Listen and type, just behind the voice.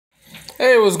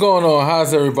Hey, what's going on?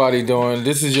 How's everybody doing?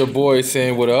 This is your boy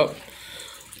saying what up.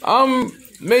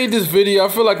 Made this video. I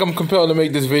feel like I'm compelled to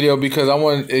make this video because I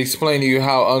want to explain to you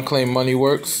how unclaimed money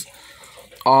works.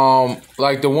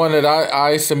 Like the one that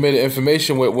I submitted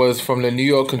information with was from the New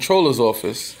York Controller's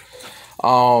Office.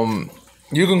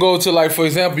 You can go to, like, for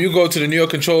example, you go to the New York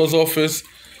Controller's Office,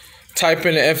 type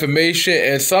in the information,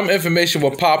 and some information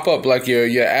will pop up, like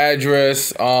your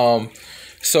address,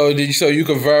 so you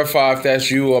can verify if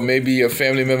that's you or maybe your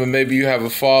family member. Maybe you have a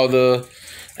father,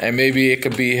 and maybe it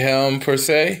could be him per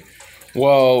se.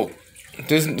 Well,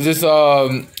 this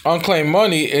unclaimed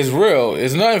money is real.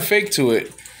 There's nothing fake to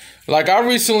it. Like, I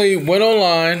recently went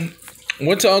online,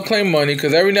 went to Unclaimed Money,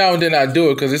 because every now and then I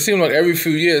do it, because it seems like every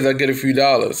few years I get a few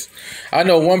dollars. I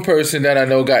know one person that I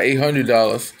know got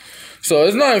 $800. So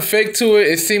there's nothing fake to it.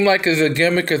 It seemed like it's a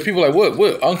gimmick, because people are like,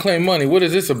 what unclaimed money? What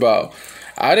is this about?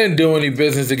 I didn't do any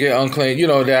business to get unclaimed,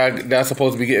 that's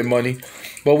supposed to be getting money.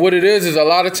 But what it is a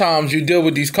lot of times you deal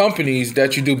with these companies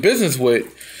that you do business with,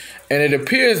 and it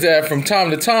appears that from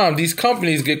time to time, these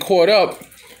companies get caught up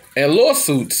in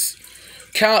lawsuits,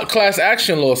 class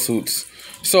action lawsuits.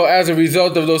 So as a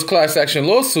result of those class action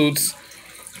lawsuits,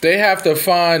 they're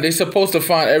supposed to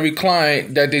find every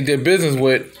client that they did business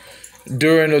with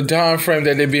during the time frame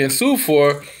that they're being sued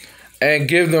for, and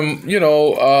give them,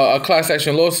 a class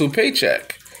action lawsuit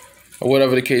paycheck, or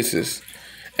whatever the case is.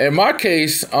 In my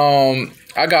case,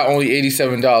 I got only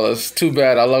 $87. Too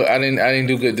bad. I didn't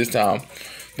do good this time,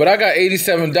 but I got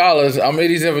 $87. I'm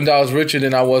 $87 richer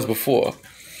than I was before,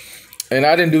 and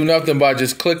I didn't do nothing by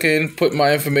just clicking, put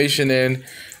my information in,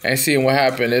 and seeing what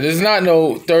happened. It is not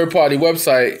no third-party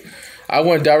website. I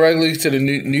went directly to the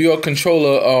New York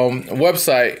Controller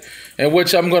website, in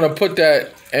which I'm going to put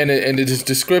that in the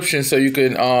description, so you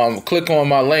can click on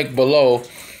my link below,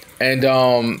 and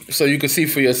so you can see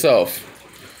for yourself.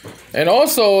 And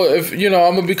also, if I'm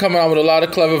going to be coming out with a lot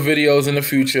of clever videos in the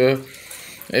future.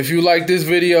 If you like this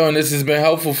video and this has been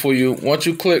helpful for you, once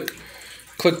you click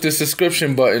the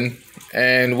subscription button,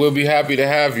 and we'll be happy to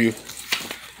have you.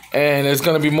 And there's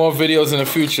going to be more videos in the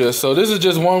future. So this is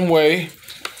just one way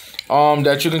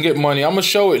that you can get money. I'm going to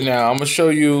show it now. I'm going to show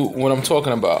you what I'm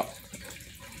talking about.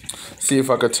 See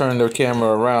if I could turn the camera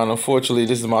around. Unfortunately,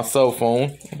 this is my cell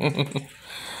phone.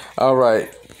 All right.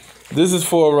 This is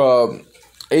for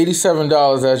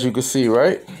 $87, as you can see,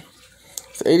 right?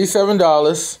 It's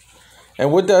 $87.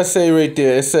 And what that say right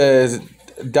there? It says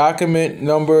document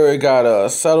number. It got a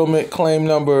settlement claim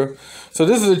number. So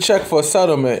this is a check for a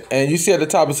settlement. And you see at the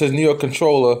top it says New York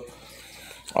Controller,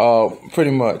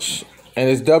 pretty much. And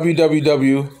it's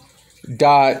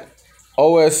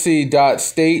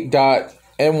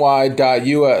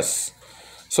www.osc.state.ny.us.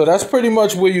 So that's pretty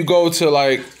much where you go to,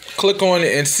 like, click on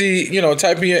it and see,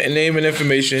 type in your name and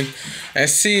information and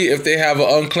see if they have an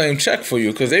unclaimed check for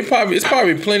you, because it's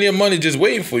probably plenty of money just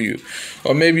waiting for you.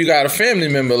 Or maybe you got a family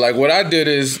member. Like what I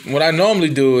normally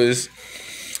do is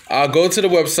I'll go to the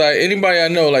website, anybody I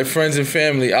know, like friends and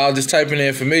family, I'll just type in the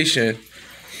information.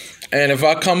 And if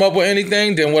I come up with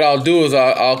anything, then what I'll do is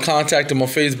I'll contact them on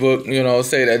Facebook,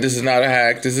 say that this is not a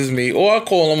hack, this is me. Or I'll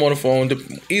call them on the phone,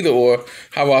 either or,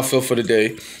 how I feel for the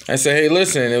day. And say, hey,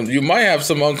 listen, you might have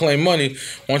some unclaimed money.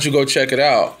 Why don't you go check it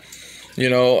out?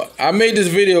 I made this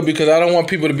video because I don't want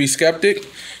people to be skeptic.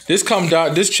 This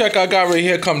check I got right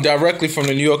here come directly from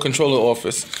the New York Controller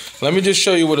Office. Let me just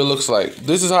show you what it looks like.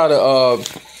 This is how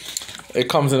it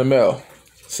comes in the mail.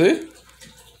 See?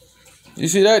 You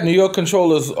see that? New York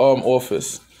Controller's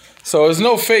office. So there's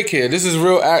no fake here. This is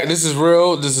real. This is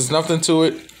real. This is nothing to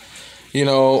it.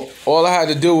 All I had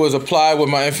to do was apply with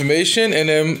my information, and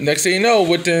then next thing you know,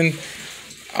 within,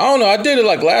 I don't know, I did it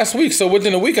like last week. So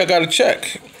within a week, I got a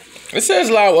check. It says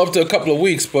allow up to a couple of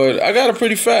weeks, but I got it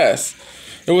pretty fast.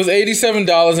 It was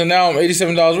 $87, and now I'm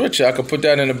 $87 richer. I could put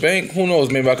that in the bank. Who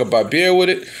knows? Maybe I could buy beer with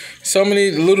it. So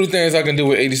many little things I can do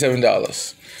with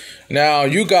 $87. Now,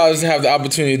 you guys have the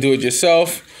opportunity to do it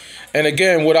yourself. And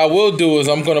again, what I will do is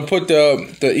I'm going to put the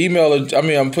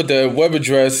put the web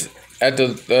address at the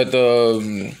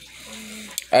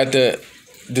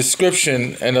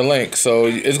description and the link. So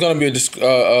it's going to be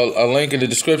a link in the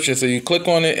description. So you click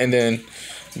on it and then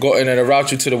go, and it'll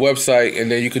route you to the website, and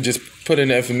then you could just put in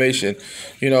the information.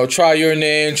 Try your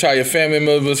name, try your family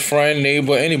members, friend,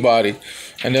 neighbor, anybody,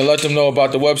 and then let them know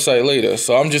about the website later.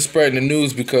 So I'm just spreading the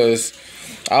news because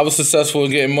I was successful in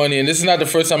getting money, and this is not the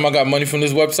first time I got money from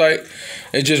this website.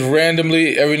 It just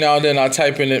randomly, every now and then, I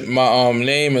type in my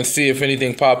name and see if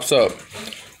anything pops up.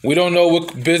 We don't know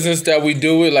what business that we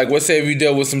do with. Like, let's say we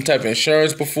dealt with some type of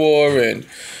insurance before, and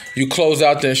you close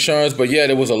out the insurance, but yeah,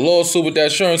 there was a lawsuit with that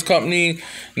insurance company.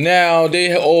 Now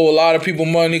they owe a lot of people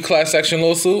money, class action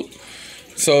lawsuit.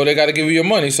 So they got to give you your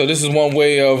money. So this is one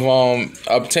way of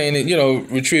obtaining,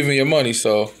 retrieving your money.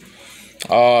 So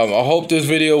I hope this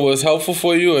video was helpful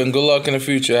for you, and good luck in the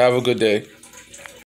future. Have a good day.